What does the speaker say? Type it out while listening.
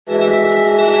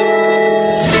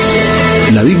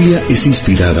La Biblia es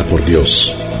inspirada por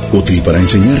Dios, útil para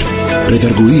enseñar,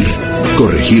 redarguir,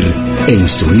 corregir e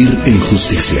instruir en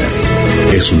justicia.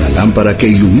 Es una lámpara que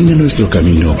ilumina nuestro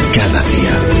camino cada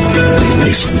día.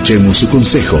 Escuchemos su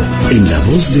consejo en la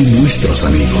voz de nuestros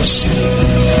amigos.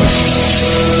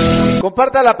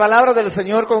 Comparta la palabra del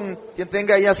Señor con quien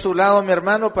tenga ahí a su lado, mi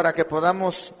hermano, para que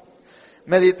podamos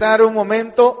meditar un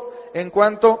momento en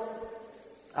cuanto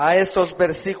a estos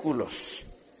versículos.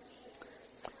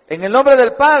 En el nombre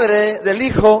del Padre, del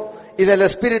Hijo y del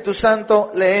Espíritu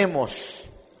Santo leemos: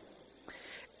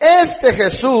 Este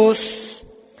Jesús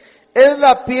es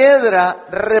la piedra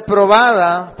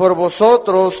reprobada por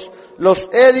vosotros los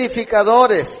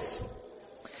edificadores,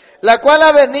 la cual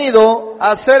ha venido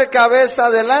a ser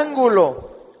cabeza del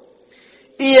ángulo,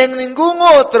 y en ningún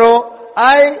otro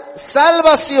hay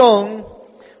salvación,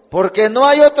 porque no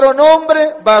hay otro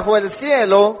nombre bajo el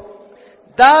cielo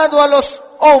dado a los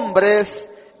hombres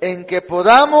en que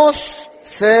podamos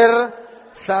ser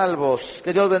salvos.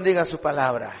 Que Dios bendiga su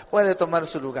palabra. Puede tomar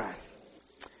su lugar.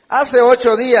 Hace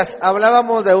 8 días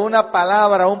hablábamos de una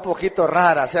palabra un poquito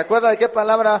rara. ¿Se acuerda de qué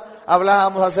palabra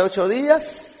hablábamos hace 8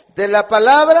 días? De la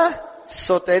palabra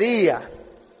sotería.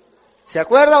 ¿Se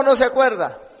acuerda o no se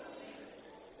acuerda?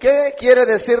 ¿Qué quiere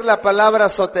decir la palabra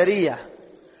sotería?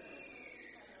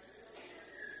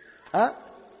 ¿Ah?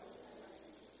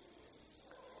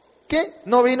 ¿Qué?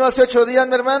 ¿No vino hace 8 días,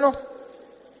 mi hermano?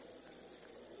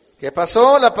 ¿Qué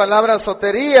pasó? La palabra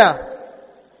sotería.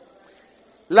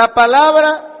 La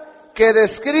palabra que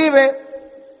describe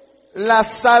la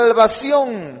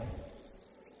salvación.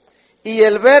 Y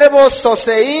el verbo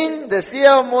soseín,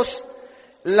 decíamos,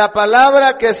 la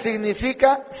palabra que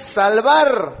significa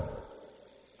salvar.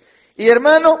 Y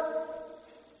hermano,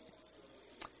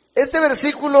 este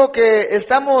versículo que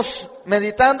estamos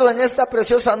meditando en esta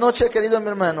preciosa noche, querido mi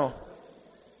hermano,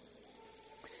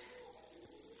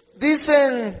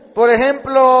 dicen, por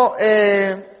ejemplo,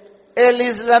 el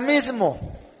islamismo.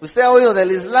 ¿Usted ha oído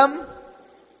del Islam?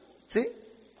 ¿Sí?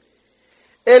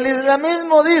 El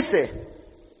islamismo dice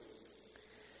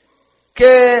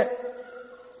que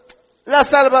la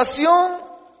salvación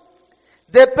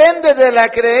depende de la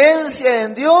creencia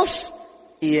en Dios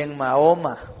y en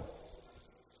Mahoma.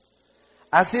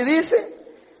 Así dice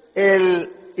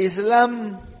el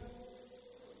Islam.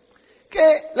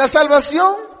 Que la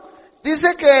salvación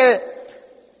dice que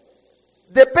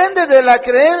depende de la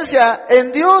creencia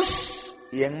en Dios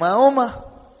y en Mahoma.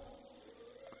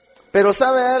 Pero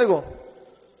 ¿sabe algo?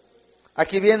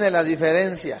 Aquí viene la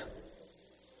diferencia.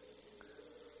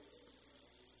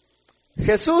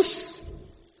 Jesús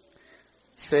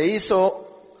se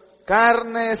hizo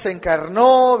carne, se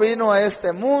encarnó, vino a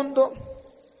este mundo,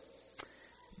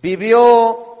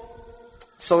 vivió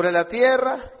sobre la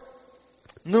tierra,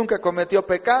 nunca cometió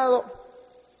pecado,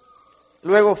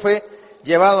 luego fue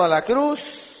llevado a la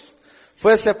cruz,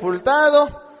 fue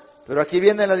sepultado, pero aquí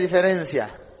viene la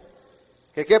diferencia.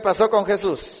 ¿Qué pasó con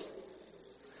Jesús?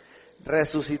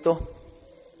 Resucitó.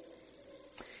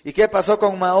 ¿Y qué pasó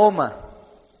con Mahoma?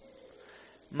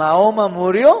 Mahoma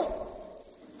murió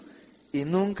y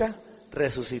nunca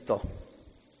resucitó.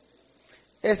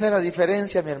 Esa es la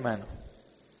diferencia, mi hermano,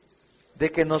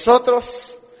 de que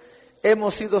nosotros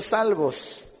hemos sido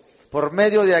salvos por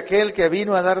medio de aquel que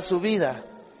vino a dar su vida.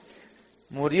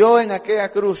 Murió en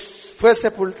aquella cruz, fue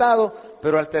sepultado,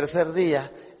 pero al tercer día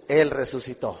Él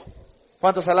resucitó.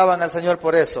 ¿Cuántos alaban al Señor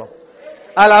por eso?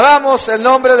 Alabamos el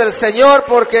nombre del Señor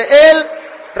porque Él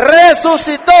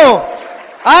resucitó.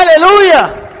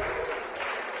 ¡Aleluya!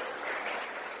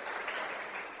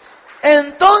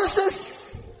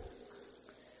 Entonces,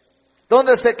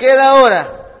 ¿dónde se queda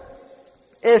ahora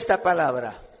esta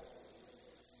palabra?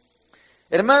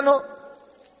 Hermano,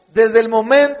 desde el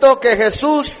momento que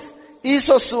Jesús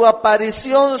hizo su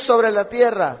aparición sobre la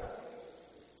tierra,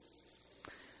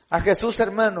 a Jesús,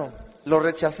 hermano, lo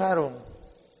rechazaron.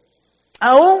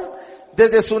 Aún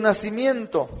desde su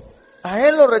nacimiento, a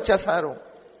Él lo rechazaron.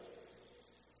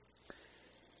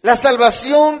 La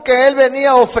salvación que Él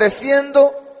venía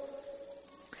ofreciendo,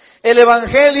 el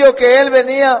evangelio que Él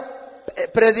venía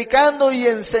predicando y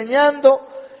enseñando,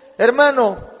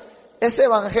 hermano, ese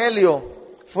evangelio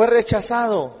fue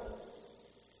rechazado.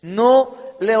 No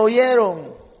le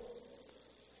oyeron.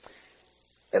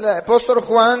 El apóstol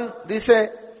Juan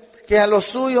dice que a los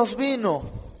suyos vino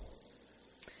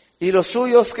y los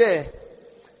suyos ¿qué?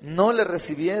 No le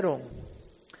recibieron.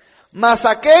 Mas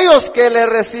aquellos que le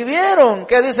recibieron,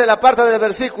 ¿qué dice la parte del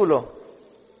versículo?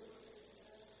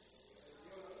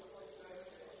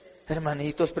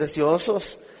 Hermanitos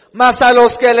preciosos, mas a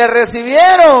los que le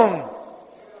recibieron,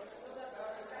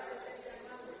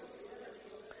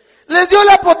 Les dio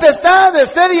la potestad de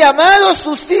ser llamados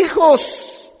sus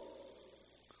hijos.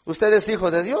 ¿Usted es hijo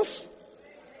de Dios?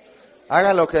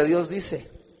 Haga lo que Dios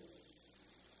dice.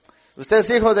 ¿Usted es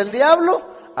hijo del diablo?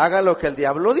 Haga lo que el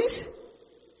diablo dice.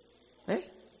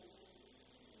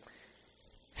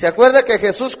 ¿Se acuerda que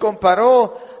Jesús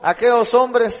comparó a aquellos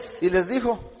hombres y les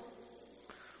dijo: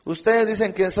 ustedes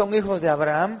dicen que son hijos de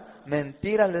Abraham?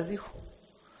 Mentira, les dijo.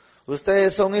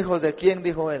 ¿Ustedes son hijos de quién?,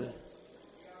 dijo él.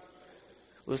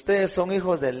 Ustedes son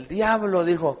hijos del diablo,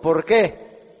 dijo. ¿Por qué?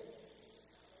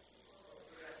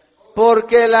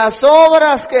 Porque las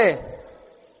obras que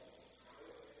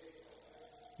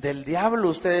del diablo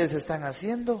ustedes están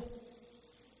haciendo.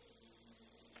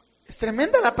 Es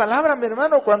tremenda la palabra, mi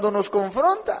hermano, cuando nos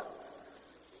confronta.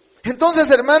 Entonces,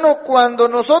 hermano, cuando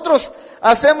nosotros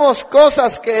hacemos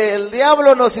cosas que el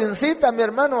diablo nos incita, mi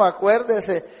hermano,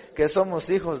 acuérdese que somos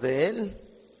hijos de él.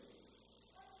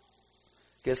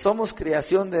 Que somos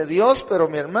creación de Dios, pero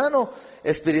mi hermano,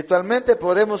 espiritualmente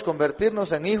podemos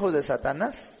convertirnos en hijos de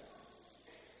Satanás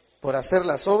por hacer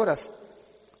las obras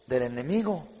del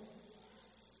enemigo.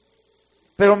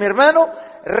 Pero mi hermano,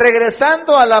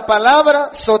 regresando a la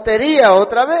palabra sotería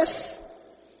otra vez.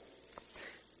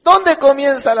 ¿Dónde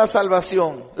comienza la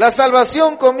salvación? La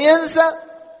salvación comienza,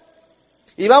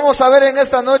 y vamos a ver en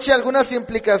esta noche algunas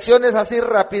implicaciones así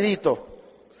rapidito.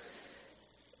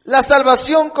 La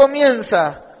salvación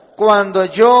comienza cuando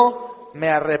yo me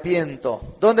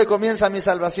arrepiento. ¿Dónde comienza mi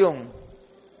salvación?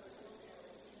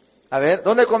 A ver,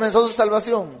 ¿dónde comenzó su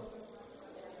salvación?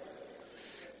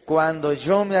 Cuando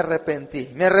yo me arrepentí.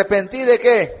 ¿Me arrepentí de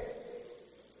qué?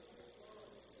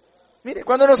 Mire,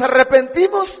 cuando nos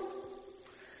arrepentimos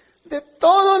de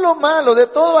todo lo malo, de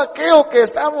todo aquello que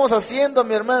estamos haciendo,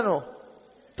 mi hermano,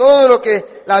 todo lo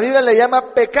que la Biblia le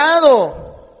llama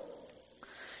pecado.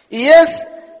 Y es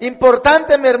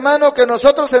importante, mi hermano, que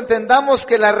nosotros entendamos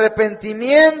que el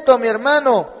arrepentimiento, mi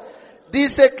hermano,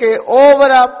 dice que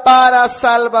obra para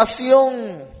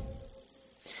salvación.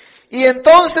 Y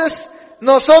entonces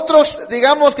nosotros,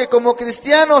 digamos que como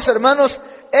cristianos, hermanos,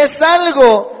 es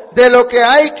algo de lo que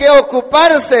hay que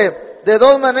ocuparse de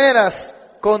dos maneras: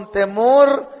 con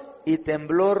temor y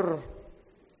temblor.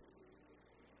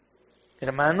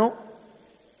 Hermano,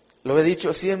 lo he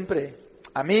dicho siempre,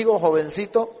 amigo,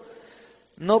 jovencito,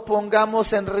 no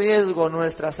pongamos en riesgo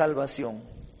nuestra salvación.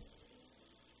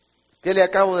 ¿Qué le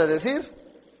acabo de decir?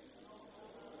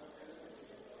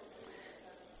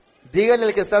 Dígale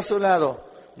al que está a su lado: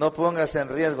 no pongas en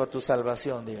riesgo tu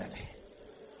salvación, dígale.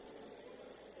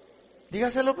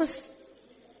 Dígaselo pues.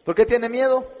 ¿Por qué tiene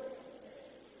miedo?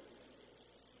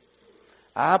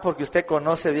 Porque usted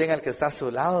conoce bien al que está a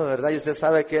su lado, ¿verdad? Y usted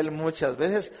sabe que él muchas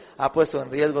veces ha puesto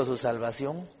en riesgo su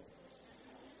salvación.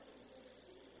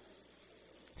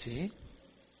 ¿Sí?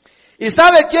 ¿Y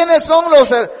sabe quiénes son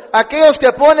aquellos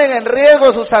que ponen en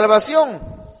riesgo su salvación?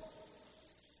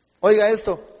 Oiga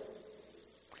esto.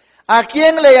 ¿A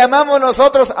quién le llamamos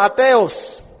nosotros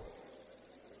ateos?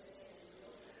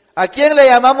 ¿A quién le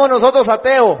llamamos nosotros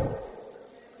ateo?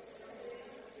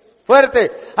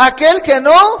 Fuerte. Aquel que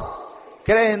no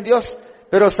cree en Dios.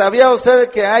 Pero ¿sabía usted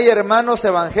que hay hermanos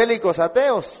evangélicos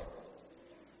ateos?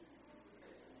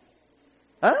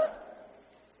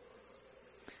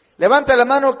 Levante la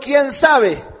mano, ¿quién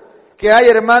sabe que hay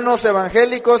hermanos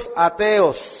evangélicos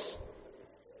ateos?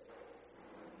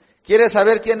 ¿Quiere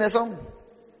saber quiénes son?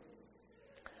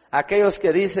 Aquellos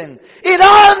que dicen: ¿y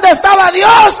dónde estaba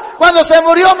Dios cuando se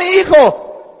murió mi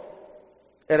hijo?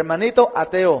 Hermanito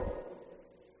ateo,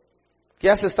 ¿qué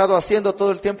has estado haciendo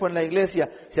todo el tiempo en la iglesia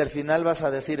si al final vas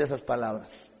a decir esas palabras?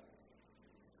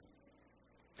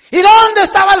 ¿Y dónde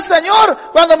estaba el Señor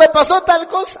cuando me pasó tal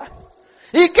cosa?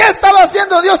 ¿Y qué estaba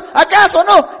haciendo Dios? ¿Acaso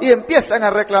no? Y empiezan a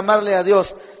reclamarle a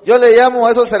Dios. Yo le llamo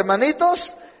a esos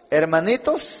hermanitos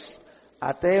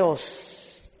ateos.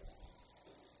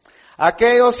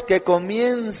 Aquellos que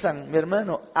comienzan, mi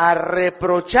hermano, a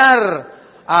reprochar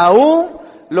aún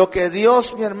lo que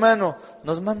Dios, mi hermano,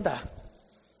 nos manda.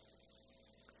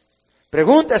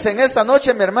 Pregúntese en esta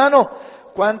noche, mi hermano,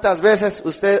 ¿cuántas veces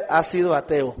usted ha sido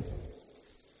ateo?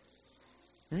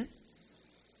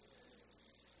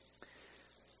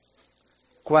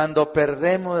 Cuando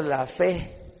perdemos la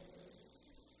fe.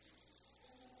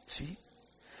 ¿Sí?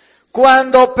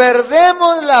 Cuando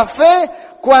perdemos la fe,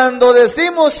 cuando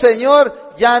decimos: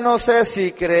 Señor, ya no sé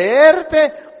si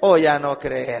creerte o ya no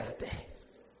creerte.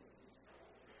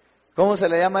 ¿Cómo se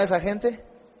le llama a esa gente?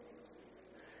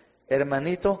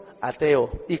 Hermanito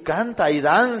ateo. Y canta y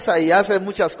danza y hace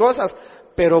muchas cosas,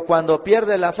 pero cuando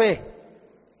pierde la fe.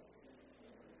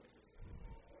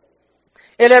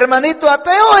 El hermanito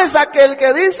ateo es aquel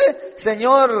que dice: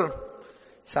 Señor,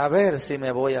 saber si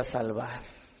me voy a salvar.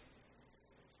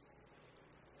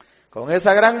 Con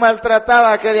esa gran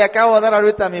maltratada que le acabo de dar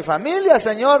ahorita a mi familia,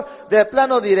 Señor, de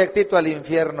plano directito al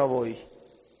infierno voy.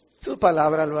 Su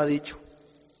palabra lo ha dicho.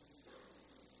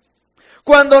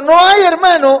 Cuando no hay,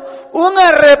 hermano, un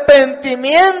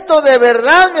arrepentimiento de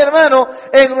verdad, mi hermano,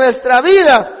 en nuestra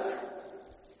vida,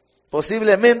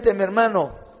 posiblemente, mi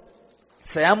hermano,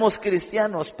 seamos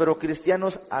cristianos, pero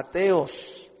cristianos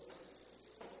ateos.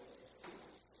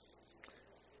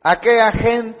 Aquella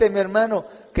gente, mi hermano,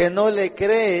 que no le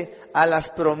cree a las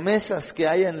promesas que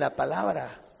hay en la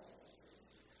palabra.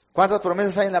 ¿Cuántas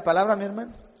promesas hay en la palabra, mi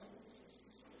hermano?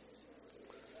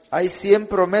 Hay 100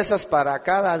 promesas para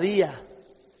cada día.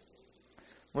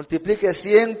 Multiplique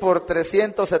 100 por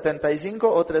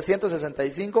 375 o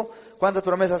 365. ¿Cuántas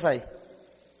promesas hay?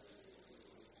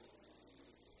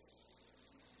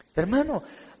 Hermano,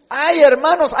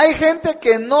 hay gente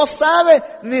que no sabe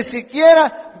ni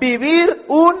siquiera vivir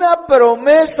una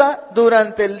promesa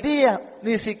durante el día,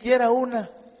 ni siquiera una.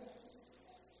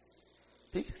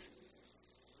 Fíjese.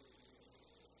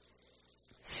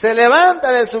 Se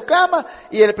levanta de su cama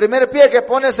y el primer pie que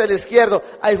pone es el izquierdo.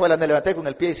 Ay, juela, me levanté con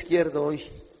el pie izquierdo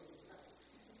hoy.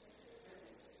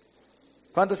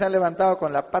 ¿Cuántos se han levantado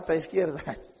con la pata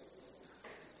izquierda?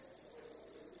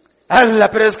 ¡Hala!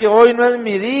 Pero es que hoy no es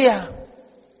mi día.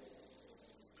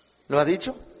 ¿Lo ha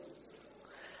dicho?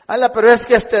 ¡Hala! Pero es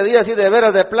que este día, sí, de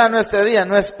veras, de plano, este día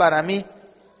no es para mí.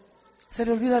 ¿Se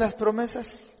le olvidan las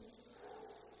promesas?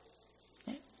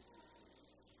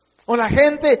 O la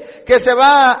gente que se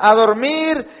va a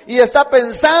dormir y está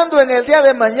pensando en el día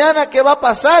de mañana, qué va a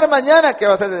pasar mañana, qué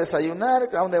va a hacer de desayunar,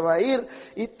 a dónde va a ir,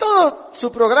 y todo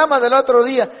su programa del otro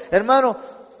día. Hermano,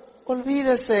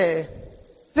 olvídese.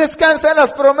 Descansa en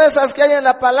las promesas que hay en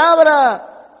la palabra.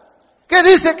 Que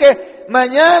dice que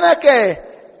mañana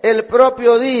que el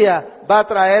propio día va a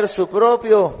traer su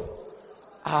propio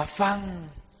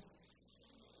afán.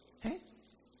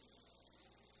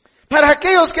 Para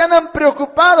aquellos que andan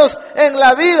preocupados en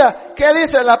la vida, ¿qué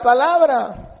dice la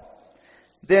palabra?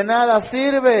 De nada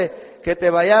sirve que te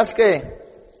vayas, que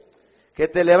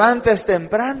te levantes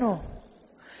temprano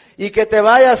y que te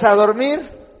vayas a dormir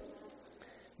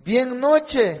bien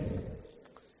noche.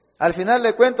 Al final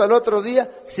le cuento, al otro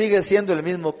día sigue siendo el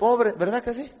mismo pobre, ¿verdad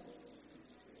que sí?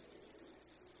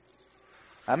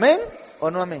 ¿Amén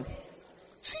o no amén?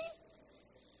 Sí.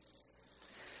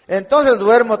 Entonces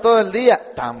duermo todo el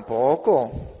día.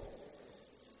 Tampoco.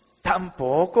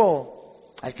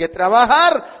 Hay que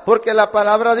trabajar, porque la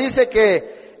palabra dice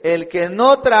que el que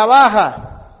no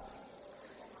trabaja,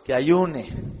 que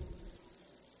ayune.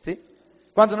 ¿Sí?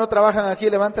 ¿Cuántos no trabajan aquí?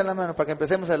 Levanten la mano para que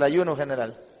empecemos el ayuno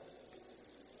general.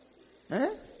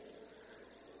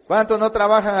 ¿Cuántos no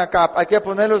trabajan acá? Hay que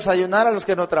ponerlos a ayunar a los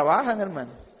que no trabajan,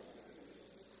 hermano.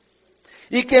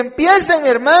 Y que empiecen, mi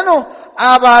hermano,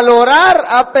 a valorar,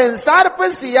 a pensar,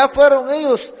 pues, si ya fueron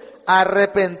ellos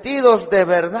arrepentidos de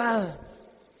verdad.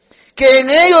 Que en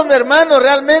ellos, mi hermano,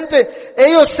 realmente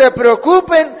ellos se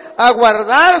preocupen a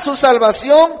guardar su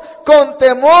salvación con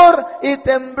temor y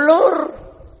temblor.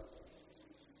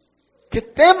 Que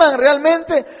teman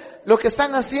realmente lo que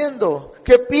están haciendo.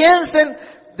 Que piensen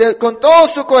con todo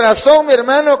su corazón, mi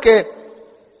hermano, que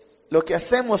lo que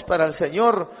hacemos para el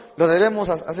Señor lo debemos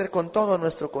hacer con todo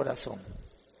nuestro corazón.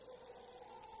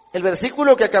 El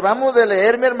versículo que acabamos de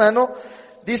leer, mi hermano,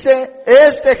 dice,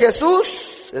 este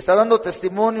Jesús, está dando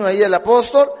testimonio ahí el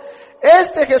apóstol,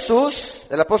 este Jesús,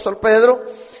 el apóstol Pedro,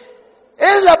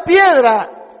 es la piedra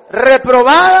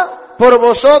reprobada por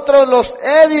vosotros los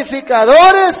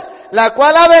edificadores, la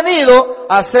cual ha venido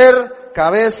a ser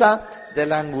cabeza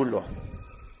del ángulo.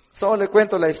 Solo le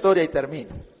cuento la historia y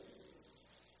termino.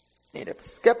 Mire,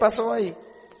 pues, ¿qué pasó ahí?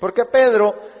 ¿Por qué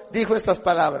Pedro dijo estas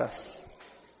palabras?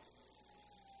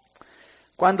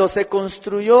 Cuando se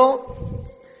construyó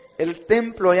el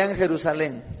templo allá en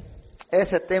Jerusalén,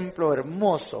 ese templo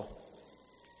hermoso,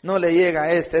 no le llega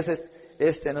a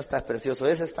este no está precioso,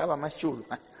 ese estaba más chulo.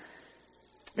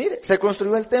 Mire, se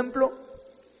construyó el templo.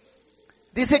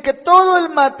 Dice que todo el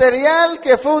material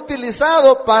que fue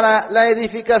utilizado para la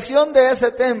edificación de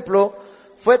ese templo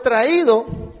fue traído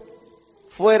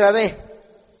fuera de.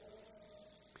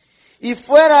 Y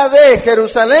fuera de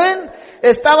Jerusalén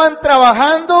estaban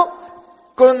trabajando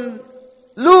con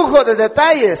lujo de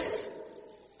detalles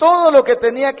todo lo que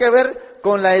tenía que ver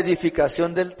con la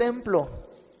edificación del templo.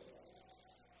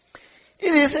 Y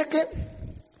dice que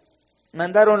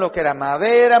mandaron lo que era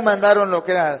madera, mandaron lo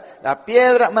que era la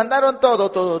piedra, mandaron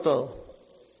todo.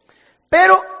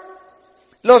 Pero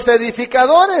los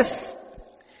edificadores,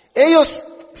 ellos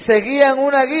seguían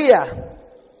una guía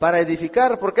para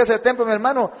edificar, porque ese templo, mi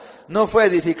hermano, no fue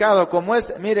edificado como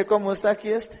este. Mire cómo está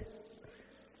aquí este.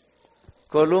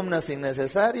 Columnas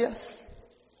innecesarias.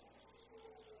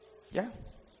 Ya.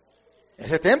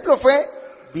 Ese templo fue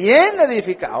bien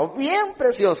edificado, bien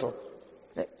precioso.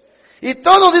 Y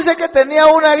todo dice que tenía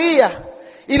una guía.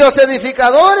 Y los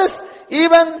edificadores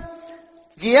iban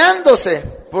guiándose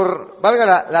por,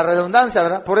 valga la redundancia,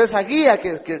 ¿verdad? Por esa guía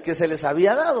que se les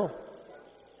había dado.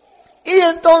 Y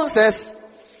entonces,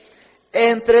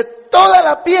 entre toda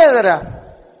la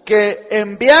piedra que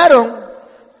enviaron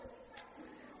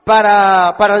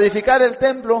para edificar el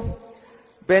templo,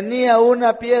 venía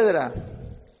una piedra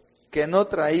que no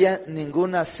traía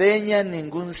ninguna seña,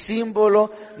 ningún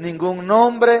símbolo, ningún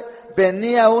nombre.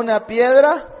 Venía una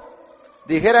piedra,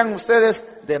 dijeran ustedes,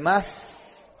 de más.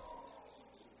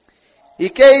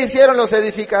 ¿Y qué hicieron los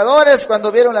edificadores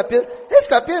cuando vieron la piedra?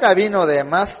 Esta piedra vino de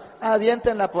más,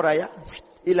 aviéntenla por allá.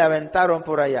 Y la aventaron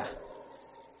por allá.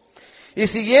 Y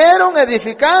siguieron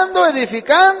edificando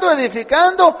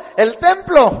el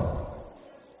templo.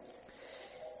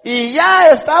 Y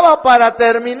ya estaba para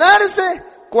terminarse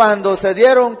cuando se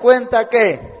dieron cuenta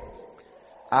que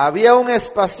había un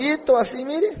espacito así,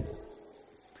 mire.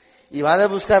 Y van a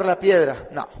buscar la piedra.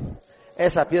 No,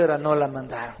 esa piedra no la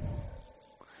mandaron.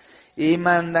 Y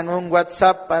mandan un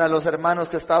WhatsApp para los hermanos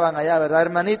que estaban allá, ¿verdad,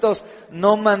 hermanitos?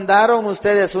 No mandaron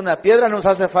ustedes una piedra, nos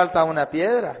hace falta una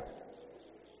piedra.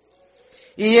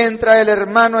 Y entra el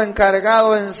hermano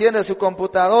encargado, enciende su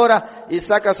computadora y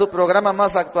saca su programa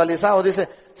más actualizado. Dice,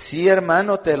 sí,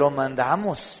 hermano, te lo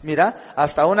mandamos. Mira,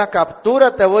 hasta una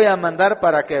captura te voy a mandar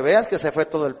para que veas que se fue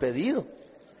todo el pedido.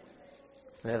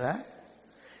 ¿Verdad?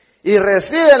 Y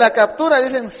recibe la captura y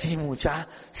dicen, sí, muchacha,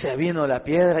 se vino la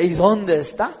piedra. ¿Y dónde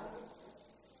está?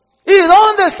 ¿Y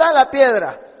dónde está la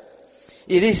piedra?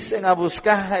 Y dicen a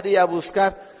buscar y a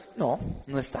buscar. No,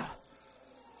 no estaba.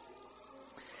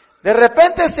 De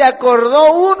repente se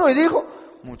acordó uno y dijo,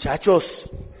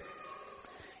 muchachos,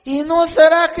 ¿y no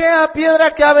será que la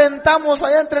piedra que aventamos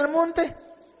allá entre el monte?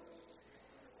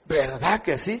 ¿Verdad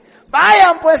que sí?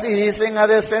 Vayan pues, y dicen a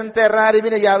desenterrar, y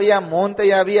mire, ya había monte,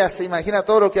 ya había, se imagina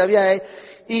todo lo que había ahí,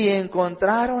 y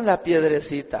encontraron la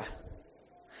piedrecita.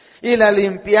 Y la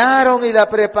limpiaron y la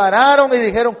prepararon y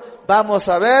dijeron, vamos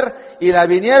a ver, y la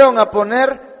vinieron a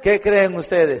poner, ¿qué creen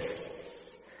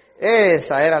ustedes?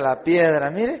 Esa era la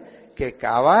piedra, mire, que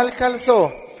cabal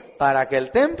calzó para que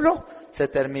el templo se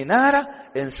terminara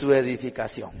en su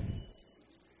edificación.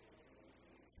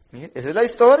 Mire, esa es la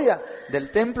historia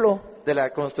del templo, de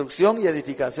la construcción y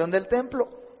edificación del templo.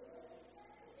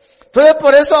 Entonces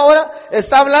por eso ahora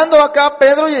está hablando acá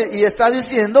Pedro y está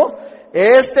diciendo,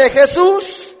 este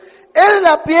Jesús es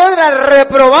la piedra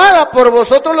reprobada por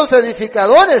vosotros los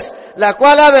edificadores, la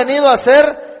cual ha venido a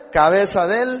ser cabeza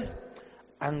del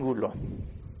ángulo.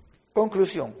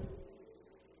 Conclusión.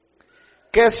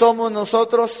 ¿Qué somos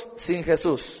nosotros sin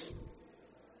Jesús?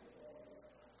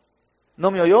 ¿No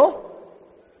me oyó?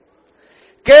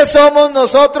 ¿Qué somos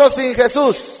nosotros sin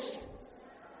Jesús?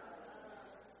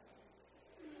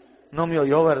 No me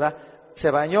oyó, ¿verdad?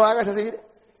 Se bañó, hágase así.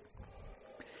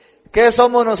 ¿Qué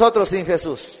somos nosotros sin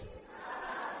Jesús?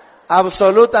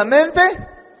 Absolutamente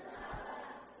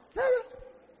nada.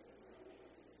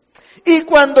 Y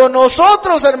cuando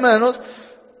nosotros, hermanos,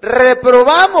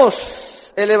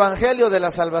 reprobamos el evangelio de la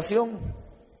salvación,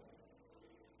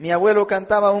 mi abuelo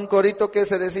cantaba un corito que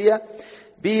se decía,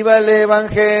 viva el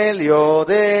evangelio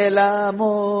del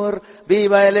amor,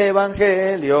 viva el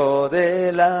evangelio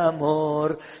del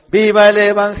amor, viva el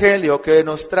evangelio que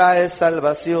nos trae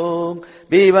salvación,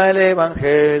 viva el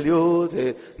evangelio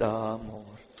del amor.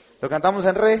 Lo cantamos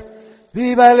en re.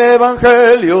 Viva el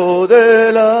evangelio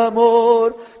del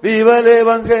amor, viva el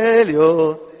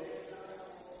evangelio.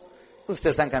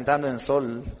 Ustedes están cantando en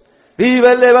sol.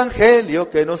 Viva el evangelio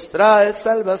que nos trae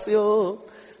salvación,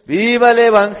 viva el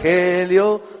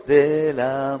evangelio del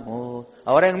amor.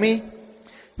 Ahora en mí.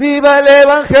 Viva el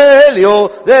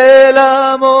evangelio del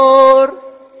amor.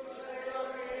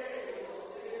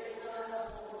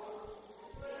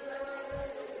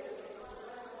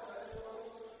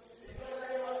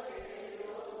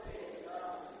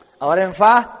 Ahora en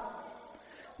fa.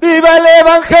 ¡Viva el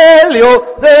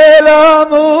evangelio del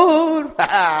amor!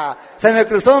 Se me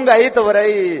cruzó un gallito por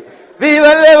ahí.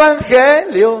 ¡Viva el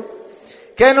evangelio!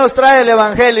 ¿Qué nos trae el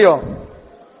evangelio?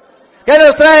 ¿Qué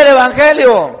nos trae el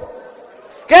evangelio?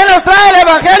 ¿Qué nos trae el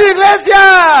evangelio,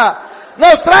 iglesia?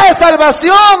 Nos trae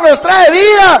salvación, nos trae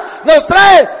vida, nos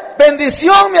trae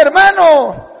bendición, mi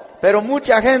hermano. Pero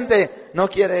mucha gente no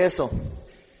quiere eso.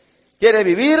 Quiere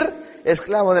vivir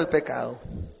esclavo del pecado.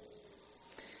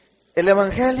 El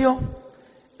evangelio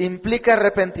implica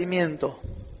arrepentimiento.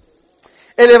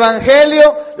 El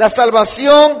evangelio, la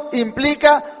salvación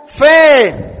implica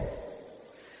fe.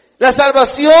 La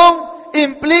salvación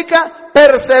implica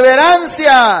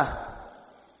perseverancia.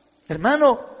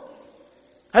 Hermano,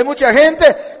 hay mucha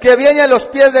gente que viene a los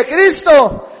pies de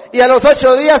Cristo y a los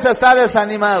 8 días está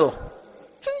desanimado.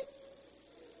 Sí.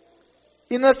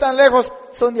 Y no están lejos,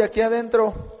 son de aquí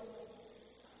adentro.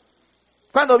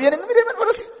 Cuando vienen, miren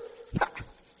hermano, así.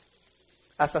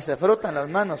 Hasta se frotan las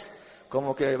manos,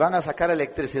 como que van a sacar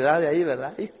electricidad de ahí,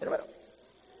 ¿verdad? Sí, hermano.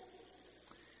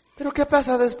 Pero ¿qué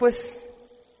pasa después?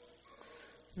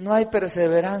 No hay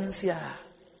perseverancia.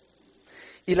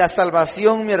 Y la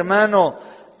salvación, mi hermano,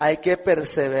 hay que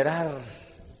perseverar.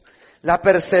 La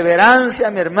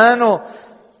perseverancia, mi hermano,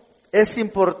 es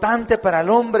importante para el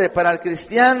hombre, para el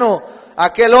cristiano,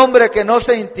 aquel hombre que no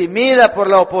se intimida por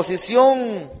la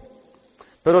oposición.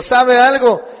 Pero ¿sabe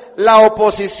algo? La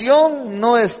oposición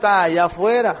no está allá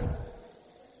afuera.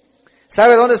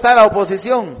 ¿Sabe dónde está la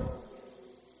oposición?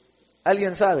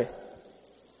 ¿Alguien sabe?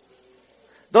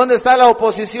 ¿Dónde está la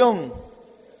oposición?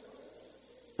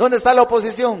 ¿Dónde está la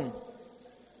oposición?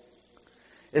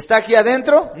 ¿Está aquí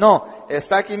adentro? No,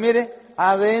 está aquí, mire,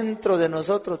 adentro de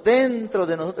nosotros, dentro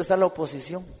de nosotros está la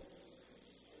oposición.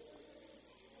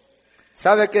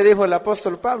 ¿Sabe qué dijo el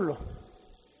apóstol Pablo?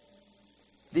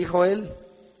 Dijo él,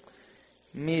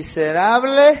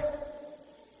 miserable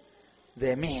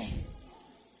de mí.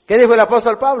 ¿Qué dijo el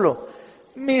apóstol Pablo?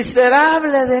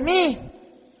 Miserable de mí.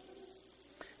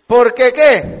 ¿Por qué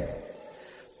qué?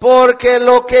 Porque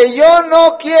lo que yo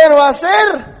no quiero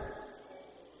hacer,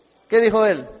 ¿qué dijo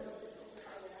él?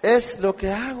 Es lo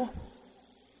que hago.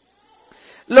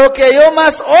 Lo que yo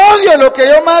más odio, lo que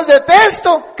yo más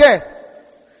detesto, ¿qué?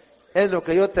 Es lo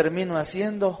que yo termino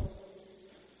haciendo.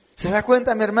 ¿Se da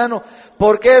cuenta, mi hermano?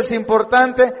 ¿Por qué es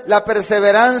importante la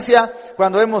perseverancia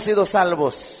cuando hemos sido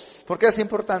salvos? ¿Por qué es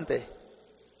importante?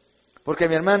 Porque,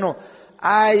 mi hermano,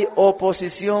 hay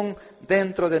oposición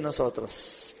dentro de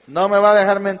nosotros. No me va a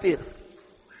dejar mentir.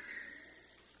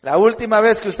 La última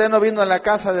vez que usted no vino a la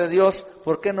casa de Dios,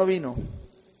 ¿por qué no vino?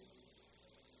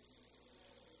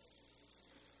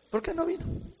 ¿Por qué no vino?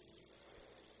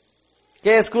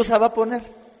 ¿Qué excusa va a poner?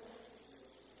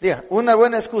 Diga, una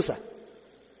buena excusa.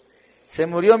 Se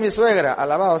murió mi suegra,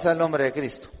 alabado sea el nombre de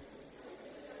Cristo.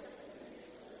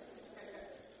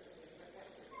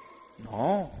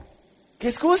 No, ¿qué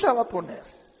excusa va a poner?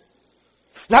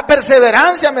 La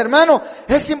perseverancia, mi hermano,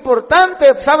 es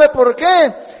importante. ¿Sabe por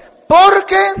qué?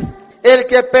 Porque el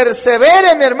que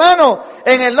persevere, mi hermano,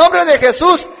 en el nombre de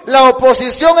Jesús, la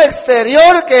oposición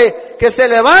exterior que se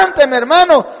levante, mi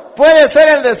hermano, puede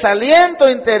ser el desaliento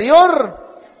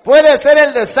interior, puede ser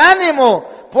el desánimo,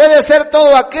 puede ser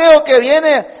todo aquello que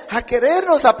viene a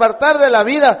querernos apartar de la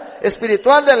vida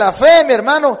espiritual, de la fe, mi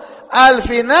hermano. Al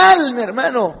final, mi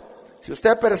hermano, si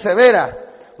usted persevera,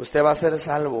 usted va a ser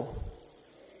salvo.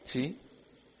 ¿Sí?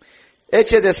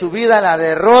 Eche de su vida la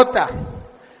derrota,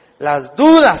 las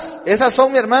dudas. Esas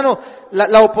son, mi hermano,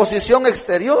 la oposición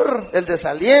exterior, el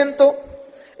desaliento,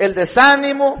 el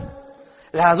desánimo,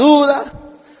 la duda,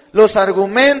 los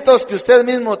argumentos que usted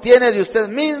mismo tiene de usted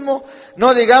mismo,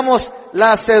 no digamos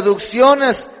las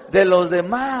seducciones de los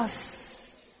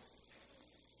demás.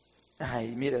 Ay,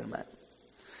 mire, hermano,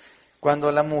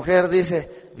 cuando la mujer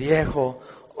dice, viejo,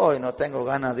 hoy no tengo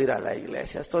ganas de ir a la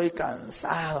iglesia, estoy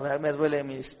cansado, me duelen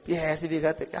mis pies y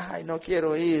fíjate que, ay, no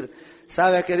quiero ir.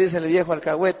 ¿Sabe qué dice el viejo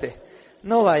alcahuete?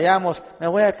 No vayamos, me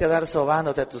voy a quedar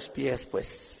sobándote tus pies,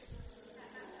 pues.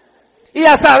 Y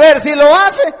a saber si lo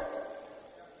hace.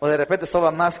 O de repente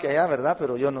soba más que allá, ¿verdad?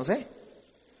 Pero yo no sé.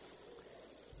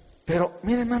 Pero,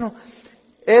 mire, hermano,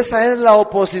 esa es la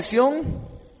oposición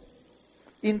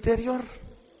interior.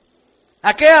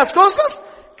 Aquellas cosas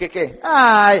que, ¿qué?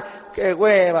 Ay, qué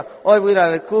hueva, hoy voy a ir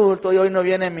al culto y hoy no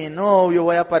viene mi novio,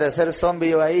 voy a parecer zombie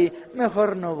yo ahí,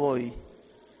 mejor no voy.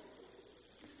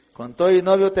 Con todo y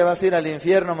novio te vas a ir al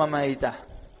infierno, mamadita.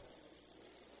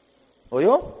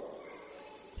 ¿Oyó?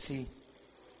 Sí.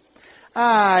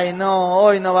 Ay, no,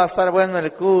 hoy no va a estar bueno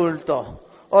el culto,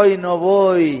 hoy no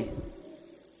voy.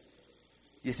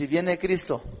 Y si viene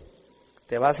Cristo,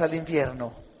 te vas al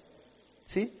infierno.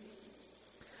 ¿Sí?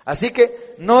 Así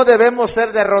que no debemos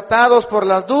ser derrotados por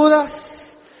las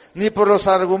dudas, ni por los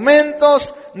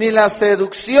argumentos, ni las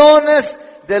seducciones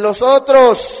de los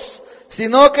otros,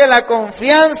 sino que la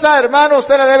confianza, hermano,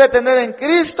 usted la debe tener en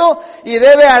Cristo y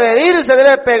debe adherirse,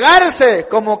 debe pegarse,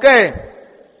 ¿como qué?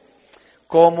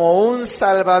 Como un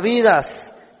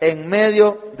salvavidas en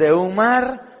medio de un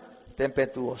mar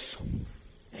tempestuoso.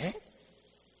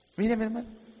 Mire, mi hermano.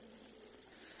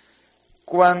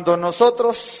 Cuando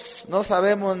nosotros no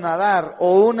sabemos nadar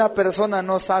o una persona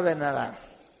no sabe nadar,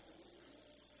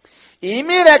 Y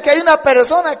mira que hay una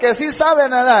persona que sí sabe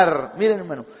nadar. Miren,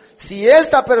 hermano, si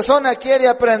esta persona quiere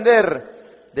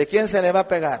aprender, ¿de quién se le va a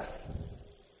pegar?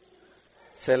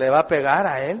 Se le va a pegar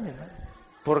a él, mi hermano.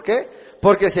 ¿Por qué?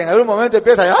 Porque si en algún momento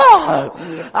empieza,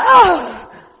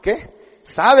 ¿qué?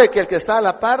 Sabe que el que está a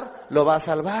la par lo va a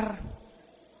salvar.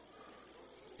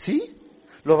 ¿Sí?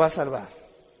 Lo va a salvar.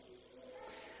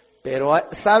 Pero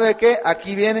 ¿sabe qué?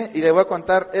 Aquí viene y le voy a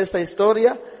contar esta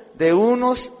historia de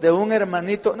un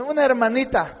hermanito, una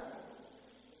hermanita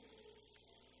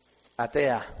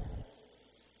atea.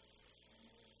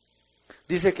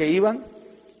 Dice que iban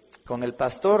con el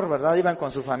pastor, ¿verdad? Iban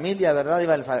con su familia, ¿verdad?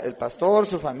 Iba el pastor,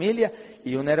 su familia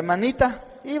y una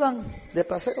hermanita, iban de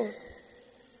paseo.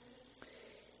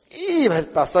 Iba el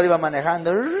pastor, iba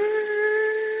manejando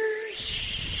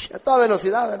a toda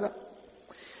velocidad, ¿verdad?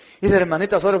 Y la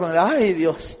hermanita solo con el ay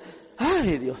Dios,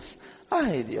 ay Dios,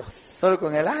 ay Dios, solo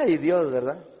con el ay Dios,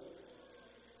 ¿verdad?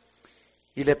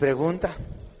 Y le pregunta,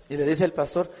 y le dice el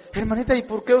pastor, hermanita, ¿y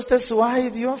por qué usted su ay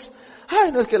Dios?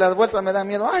 Ay, no es que las vueltas me dan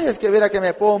miedo, ay, es que viera que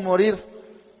me puedo morir.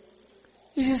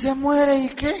 Y si se muere, ¿y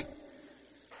qué?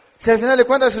 Si al final de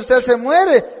cuentas, si usted se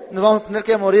muere, nos vamos a tener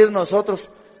que morir nosotros.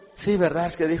 Sí, ¿verdad?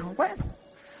 Es que dijo, bueno,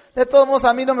 de todos modos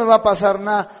a mí no me va a pasar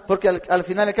nada, porque al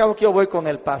final de cabo que yo voy con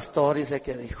el pastor, y sé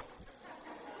qué dijo.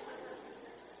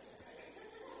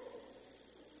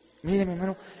 Mire, mi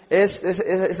hermano, esa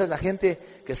es la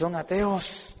gente que son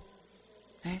ateos,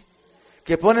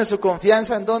 que ponen su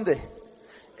confianza ¿en dónde?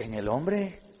 En el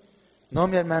hombre. No,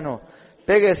 mi hermano,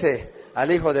 péguese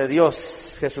al Hijo de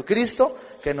Dios, Jesucristo,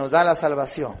 que nos da la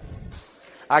salvación.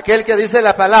 Aquel que dice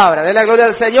la palabra, de la gloria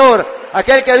al Señor,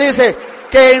 aquel que dice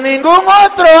que en ningún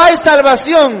otro hay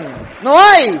salvación, no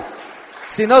hay,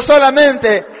 sino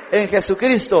solamente en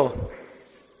Jesucristo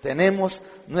tenemos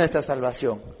nuestra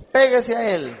salvación. Péguese a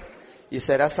Él y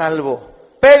será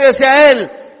salvo. Péguese a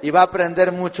Él y va a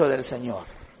aprender mucho del Señor.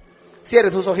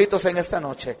 Cierre sus ojitos en esta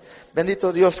noche.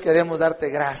 Bendito Dios, queremos darte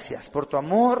gracias por tu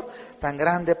amor tan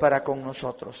grande para con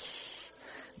nosotros.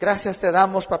 Gracias te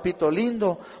damos, papito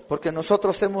lindo, porque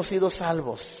nosotros hemos sido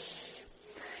salvos.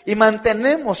 Y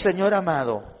mantenemos, Señor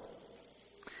amado,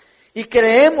 y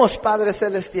creemos, Padre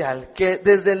Celestial, que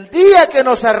desde el día que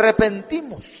nos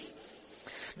arrepentimos,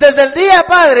 desde el día,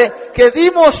 Padre, que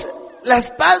dimos la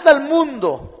espalda al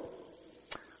mundo,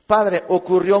 Padre,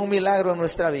 ocurrió un milagro en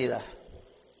nuestra vida.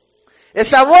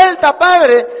 Esa vuelta,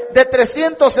 Padre, de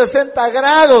 360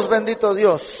 grados, bendito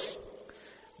Dios,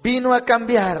 vino a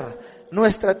cambiar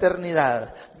nuestra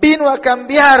eternidad. Vino a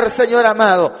cambiar, Señor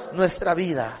amado, nuestra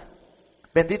vida.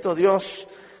 Bendito Dios,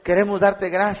 queremos darte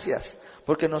gracias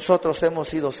porque nosotros hemos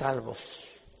sido salvos.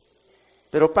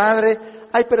 Pero Padre,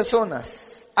 hay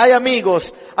personas, hay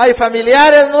amigos, hay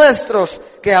familiares nuestros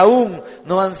que aún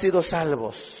no han sido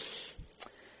salvos.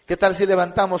 ¿Qué tal si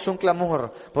levantamos un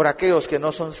clamor por aquellos que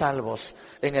no son salvos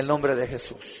en el nombre de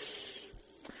Jesús?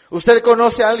 Usted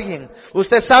conoce a alguien,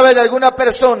 usted sabe de alguna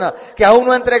persona que aún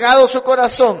no ha entregado su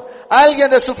corazón, alguien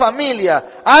de su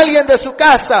familia, alguien de su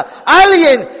casa,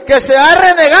 alguien que se ha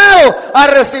renegado a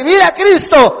recibir a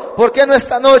Cristo. ¿Por qué no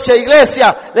esta noche,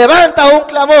 iglesia, levanta un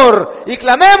clamor y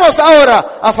clamemos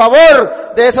ahora a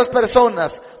favor de esas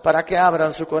personas para que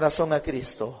abran su corazón a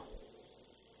Cristo?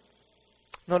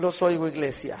 No los oigo,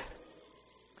 iglesia.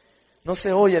 No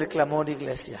se oye el clamor,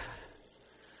 iglesia.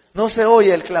 No se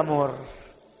oye el clamor.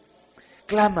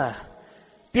 Clama,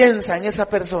 piensa en esa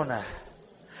persona,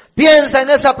 piensa en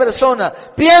esa persona,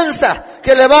 piensa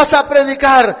que le vas a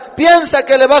predicar, piensa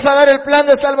que le vas a dar el plan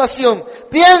de salvación,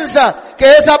 piensa que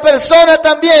esa persona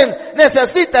también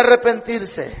necesita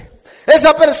arrepentirse,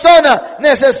 esa persona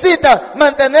necesita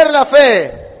mantener la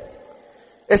fe,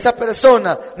 esa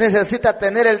persona necesita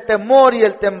tener el temor y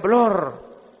el temblor.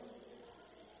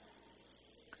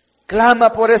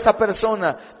 Clama por esa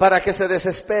persona para que se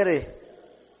desespere.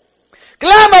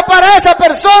 Clama para esa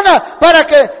persona para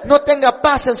que no tenga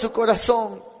paz en su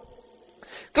corazón.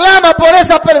 Clama por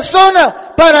esa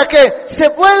persona para que se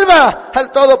vuelva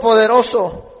al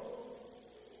Todopoderoso.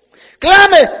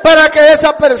 Clame para que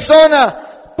esa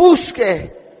persona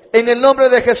busque en el nombre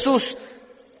de Jesús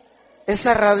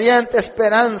esa radiante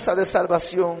esperanza de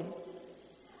salvación.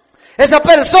 Esa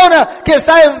persona que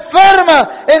está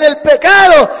enferma en el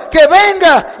pecado, que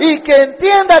venga y que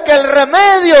entienda que el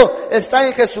remedio está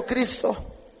en Jesucristo.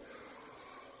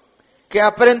 Que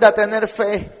aprenda a tener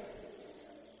fe,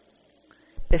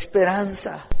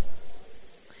 esperanza,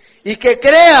 y que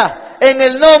crea en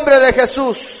el nombre de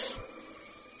Jesús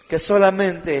que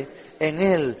solamente en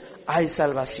Él hay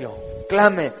salvación.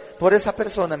 Clame por esa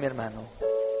persona, mi hermano.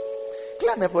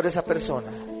 Clame por esa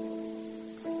persona.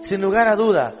 Sin lugar a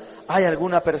duda, hay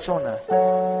alguna persona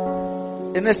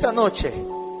en esta noche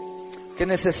que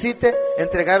necesite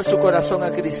entregar su corazón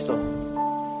a Cristo?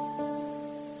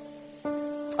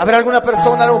 ¿Habrá alguna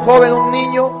persona, un joven, un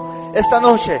niño, esta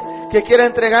noche que quiera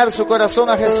entregar su corazón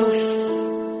a Jesús?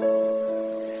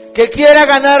 Que quiera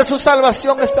ganar su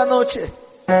salvación esta noche.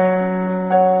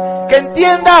 Que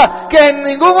entienda que en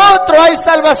ningún otro hay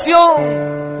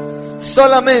salvación,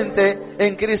 solamente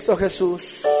en Cristo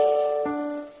Jesús.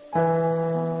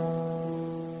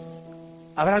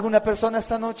 ¿Habrá alguna persona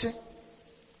esta noche?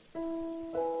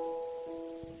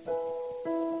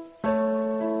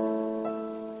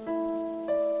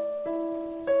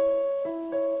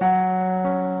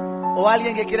 ¿O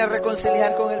alguien que quiera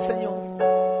reconciliar con el Señor?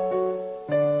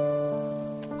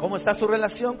 ¿Cómo está su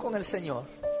relación con el Señor?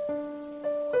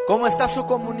 ¿Cómo está su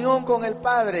comunión con el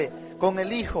Padre, con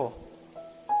el Hijo,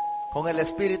 con el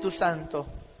Espíritu Santo?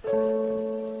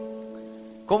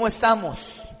 ¿Cómo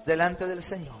estamos delante del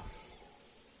Señor?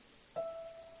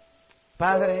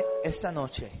 Padre, esta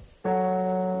noche,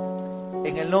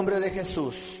 en el nombre de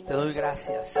Jesús, te doy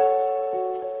gracias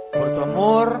por tu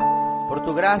amor, por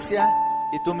tu gracia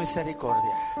y tu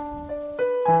misericordia.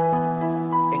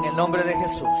 En el nombre de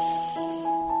Jesús.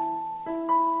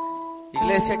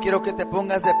 Iglesia, quiero que te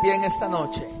pongas de pie en esta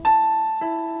noche.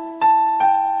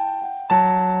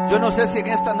 Yo no sé si en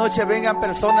esta noche vengan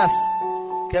personas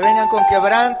que vengan con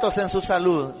quebrantos en su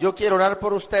salud. Yo quiero orar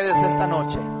por ustedes esta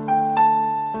noche.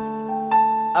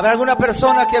 ¿Habrá alguna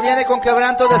persona que viene con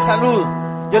quebrantos de salud?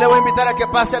 Yo le voy a invitar a que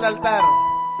pase al altar.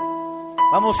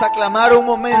 Vamos a clamar un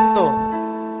momento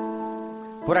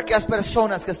por aquellas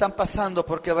personas que están pasando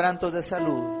por quebrantos de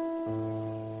salud.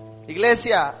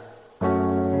 Iglesia,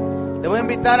 le voy a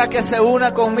invitar a que se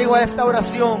una conmigo a esta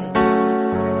oración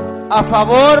a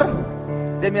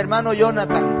favor de mi hermano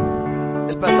Jonathan,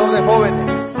 el pastor de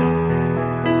jóvenes.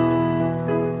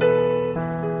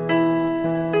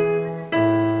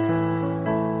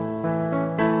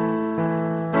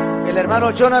 El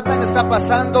hermano Jonathan está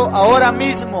pasando ahora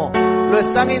mismo, lo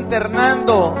están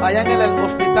internando allá en el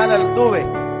hospital Octubre.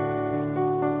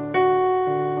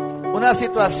 Una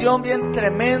situación bien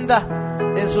tremenda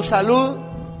en su salud,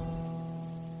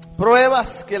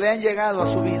 pruebas que le han llegado a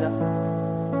su vida.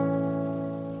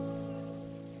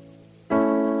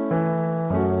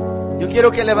 Yo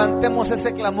quiero que levantemos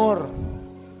ese clamor.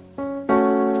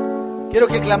 Quiero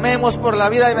que clamemos por la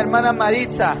vida de mi hermana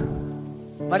Maritza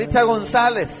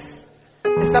González.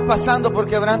 Está pasando por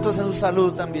quebrantos en su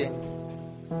salud también.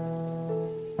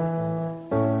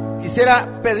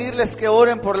 Quisiera pedirles que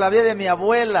oren por la vida de mi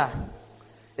abuela.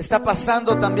 Está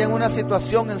pasando también una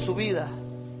situación en su vida.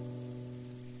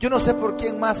 Yo no sé por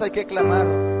quién más hay que clamar.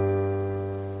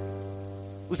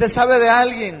 Usted sabe de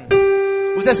alguien.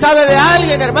 Usted sabe de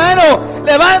alguien, hermano.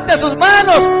 Levante sus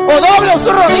manos o doble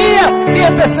su rodilla y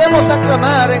empecemos a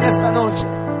clamar en esta noche.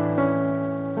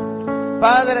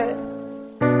 Padre,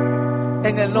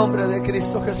 en el nombre de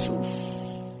Cristo Jesús,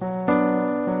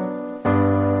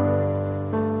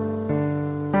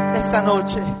 esta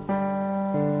noche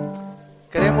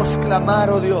queremos clamar,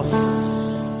 oh Dios,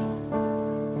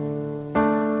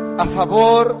 a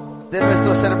favor de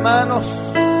nuestros hermanos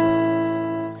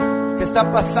que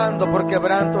están pasando por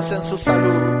quebrantos en su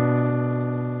salud.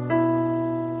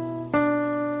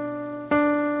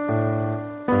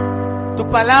 Tu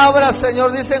palabra,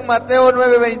 Señor, dice en Mateo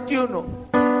 9:21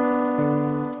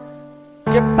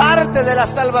 que parte de la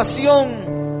salvación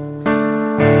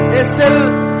es ser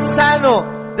sano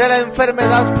de la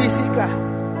enfermedad física.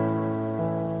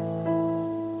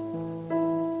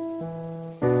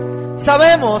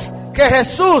 Sabemos que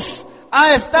Jesús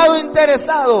ha estado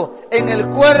interesado en el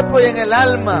cuerpo y en el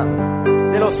alma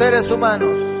de los seres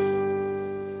humanos.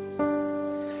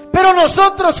 Pero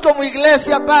nosotros como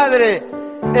iglesia, Padre,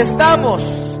 estamos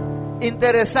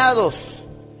interesados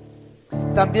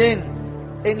también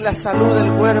en la salud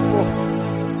del cuerpo.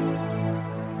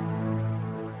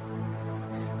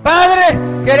 Padre,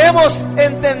 queremos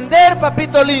entender,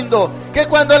 papito lindo, que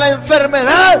cuando la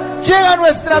enfermedad llega a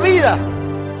nuestra vida,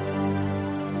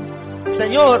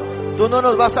 Señor, tú no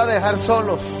nos vas a dejar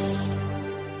solos.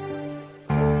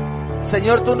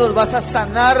 Señor, tú nos vas a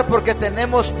sanar porque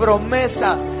tenemos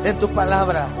promesa en tu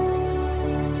palabra.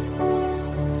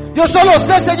 Yo solo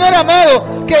sé, Señor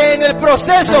amado, que en el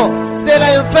proceso de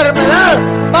la enfermedad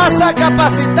vas a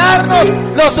capacitarnos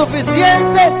lo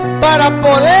suficiente para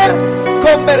poder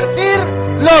convertir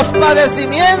los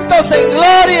padecimientos en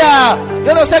gloria.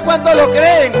 Yo no sé cuántos lo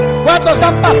creen, cuántos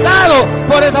han pasado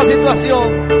por esa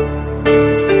situación.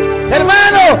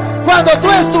 Hermano, cuando tú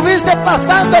estuviste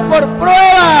pasando por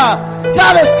prueba,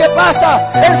 ¿sabes qué pasa?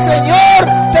 El Señor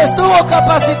te estuvo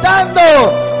capacitando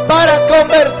para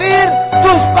convertir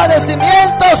tus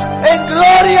padecimientos en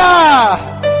gloria.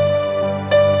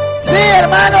 Sí,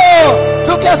 hermano,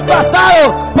 tú que has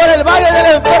pasado por el valle de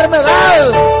la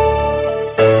enfermedad,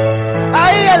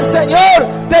 ahí el Señor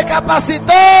te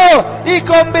capacitó y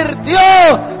convirtió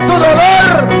tu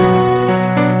dolor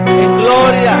en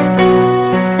gloria.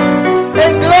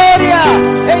 En gloria,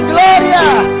 en gloria.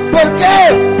 ¿Por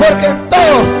qué? Porque en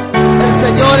todo el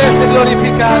Señor es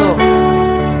glorificado.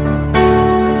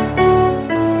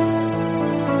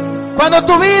 Cuando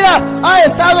tu vida ha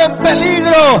estado en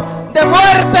peligro de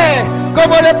muerte,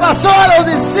 como le pasó a los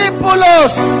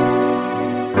discípulos,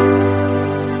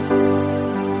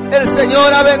 el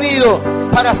Señor ha venido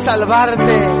para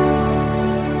salvarte.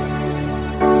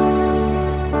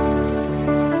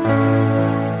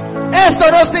 Esto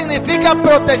no significa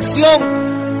protección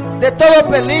de todo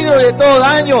peligro y de todo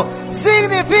daño.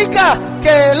 Significa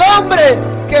que el hombre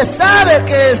que sabe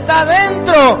que está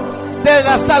dentro de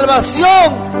la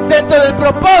salvación, dentro del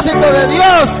propósito de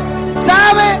Dios,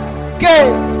 sabe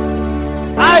que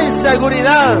hay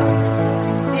seguridad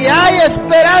y hay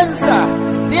esperanza.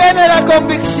 Tiene la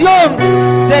convicción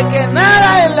de que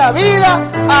nada en la vida,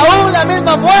 aún la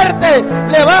misma muerte,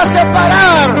 le va a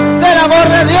separar del amor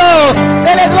de Dios.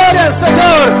 Dele gloria al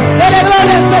Señor, dele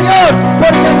gloria al Señor,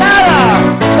 porque nada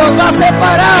nos va a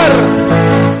separar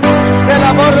del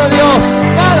amor de Dios.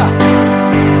 Nada.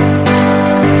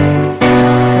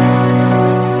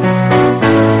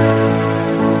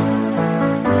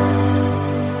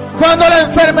 Cuando la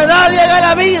enfermedad llega a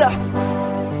la vida,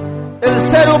 el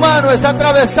ser humano está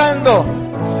atravesando,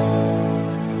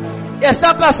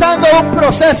 está pasando un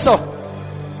proceso,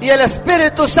 y el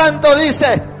Espíritu Santo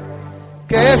dice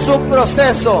que es un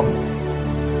proceso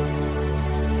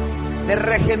de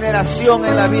regeneración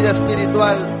en la vida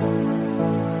espiritual.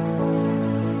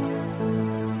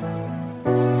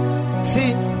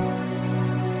 Sí,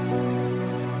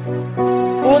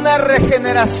 una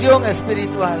regeneración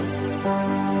espiritual.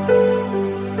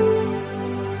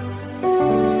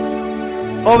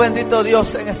 Oh bendito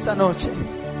Dios, en esta noche,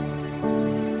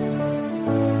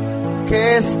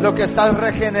 ¿qué es lo que estás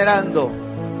regenerando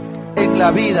en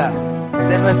la vida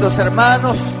de nuestros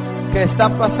hermanos que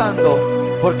están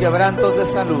pasando por quebrantos de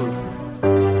salud?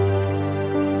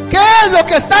 ¿Qué es lo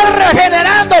que estás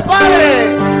regenerando,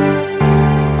 Padre?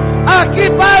 Aquí,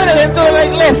 Padre, dentro de la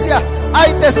iglesia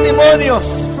hay testimonios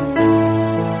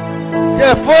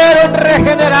que fueron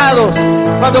regenerados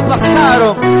cuando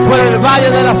pasaron por el valle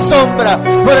de la sombra,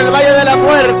 por el valle de la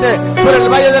muerte, por el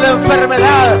valle de la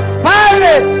enfermedad.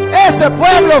 Padre, ese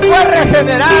pueblo fue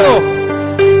regenerado.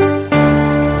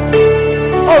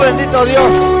 Oh bendito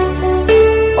Dios,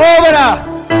 obra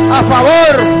a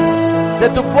favor de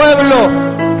tu pueblo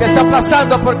que está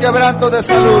pasando por quebrantos de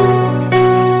salud.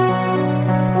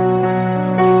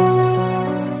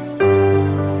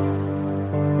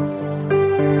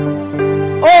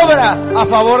 Obra a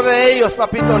favor de ellos,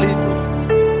 papito lindo.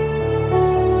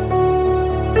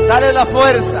 Dale la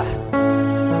fuerza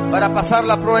para pasar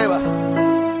la prueba.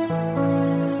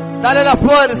 Dale la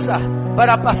fuerza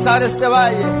para pasar este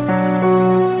valle.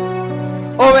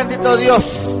 Oh bendito Dios,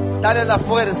 dale la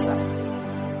fuerza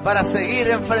para seguir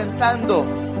enfrentando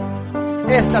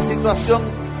esta situación.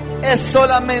 Es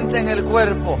solamente en el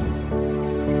cuerpo,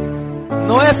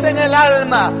 no es en el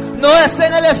alma, no es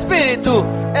en el espíritu,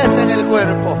 es en el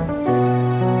cuerpo.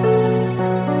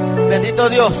 Bendito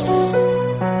Dios,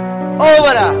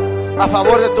 obra a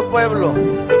favor de tu pueblo,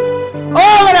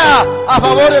 obra a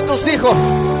favor de tus hijos,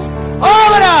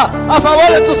 obra a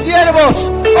favor de tus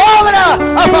siervos, obra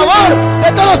a favor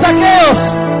de todos aquellos,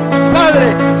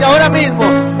 Padre, que ahora mismo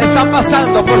están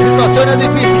pasando por situaciones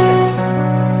difíciles.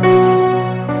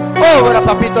 Obra,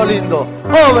 papito lindo,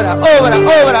 obra a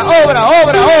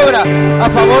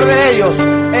favor de ellos,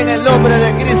 en el nombre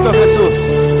de Cristo Jesús.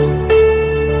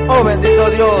 Oh bendito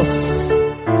Dios,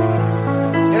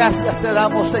 gracias te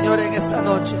damos, Señor, en esta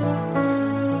noche,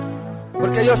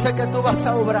 porque yo sé que tú vas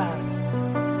a obrar,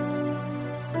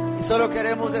 y solo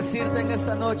queremos decirte en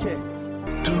esta noche: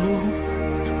 tú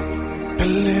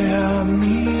pelea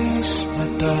mis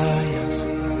batallas,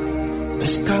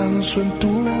 descanso en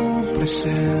tu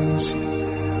presencia,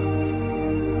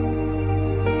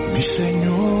 mi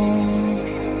Señor.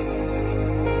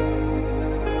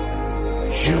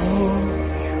 Yo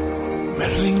me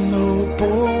rindo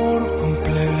por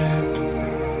completo,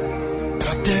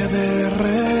 traté de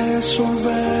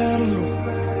resolverlo,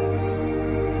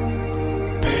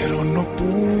 pero no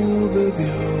pude,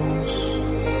 Dios.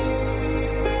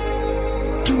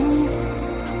 Tú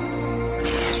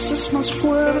me haces más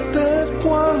fuerte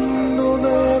cuando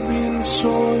débil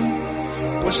soy,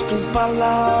 pues tu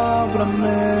palabra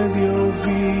me dio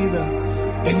vida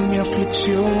en mi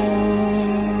aflicción.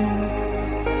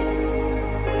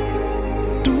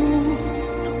 Tú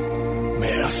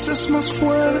me haces más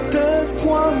fuerte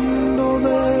cuando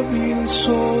débil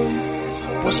soy,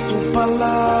 pues tu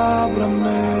palabra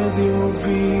me dio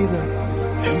vida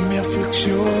en mi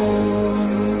aflicción.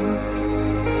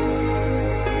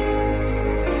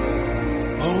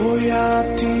 Hoy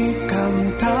a ti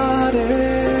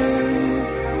cantaré,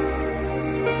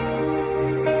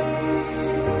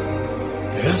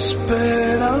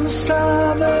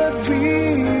 esperanza de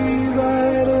vida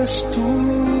eres tú.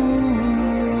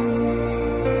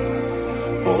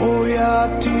 Hoy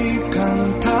a ti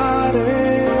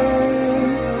cantaré,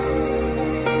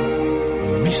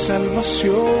 mi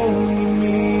salvación y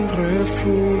mi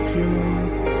refugio.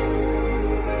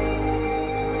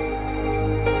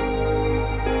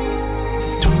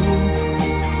 Tú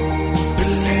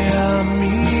pelea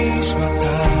mis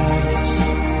batallas,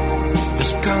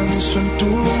 descanso en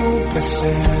tu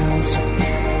presencia,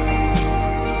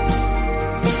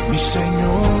 mi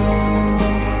Señor.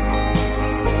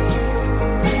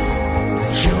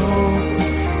 Yo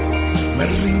me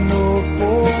rindo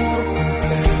por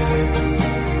completo,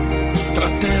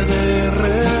 traté de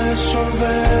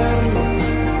resolverlo,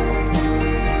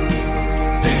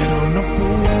 pero no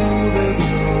pude,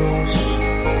 Dios.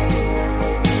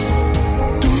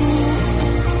 Tú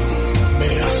me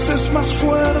haces más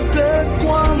fuerte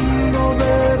cuando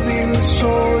débil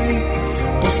soy,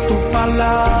 pues tu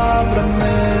palabra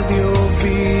me dio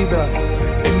vida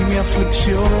en mi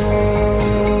aflicción.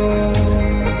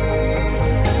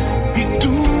 Y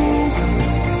tú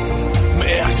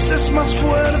me haces más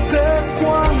fuerte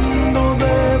cuando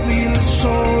débil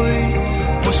soy,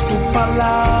 pues tu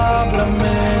palabra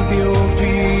me dio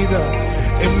vida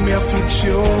en mi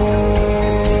aflicción.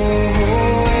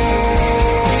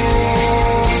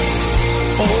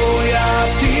 Hoy a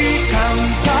ti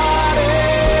cantaré,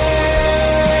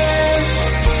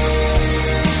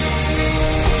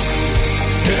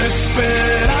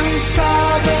 esperanza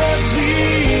de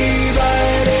vida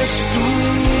eres tú.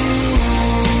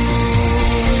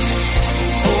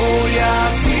 Hoy a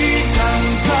ti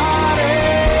cantaré,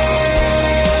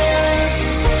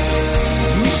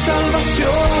 mi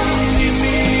salvación y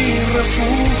mi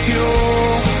refugio,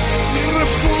 mi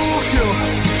refugio,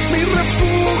 mi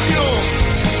refugio.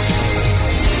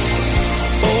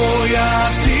 Hoy a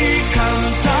ti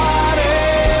cantaré,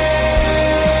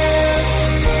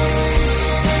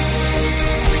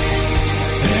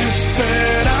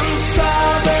 esperanza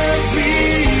de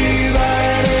vida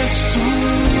eres tú.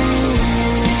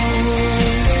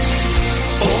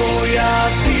 Hoy a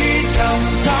ti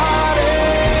cantaré,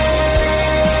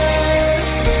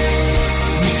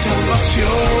 mi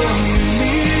salvación,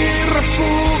 mi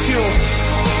refugio,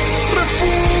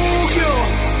 refugio.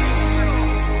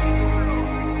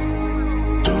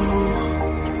 Tú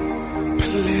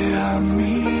pelea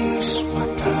mis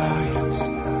batallas,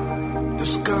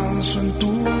 descanso en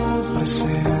tu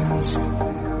presencia,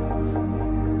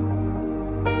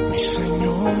 mi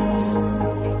Señor.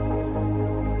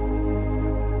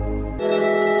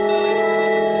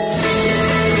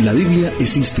 La Biblia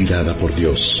es inspirada por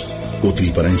Dios,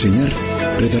 útil para enseñar,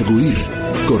 redarguir,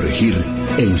 corregir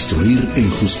e instruir en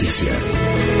justicia.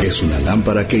 Es una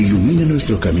lámpara que ilumina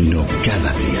nuestro camino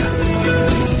cada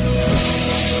día.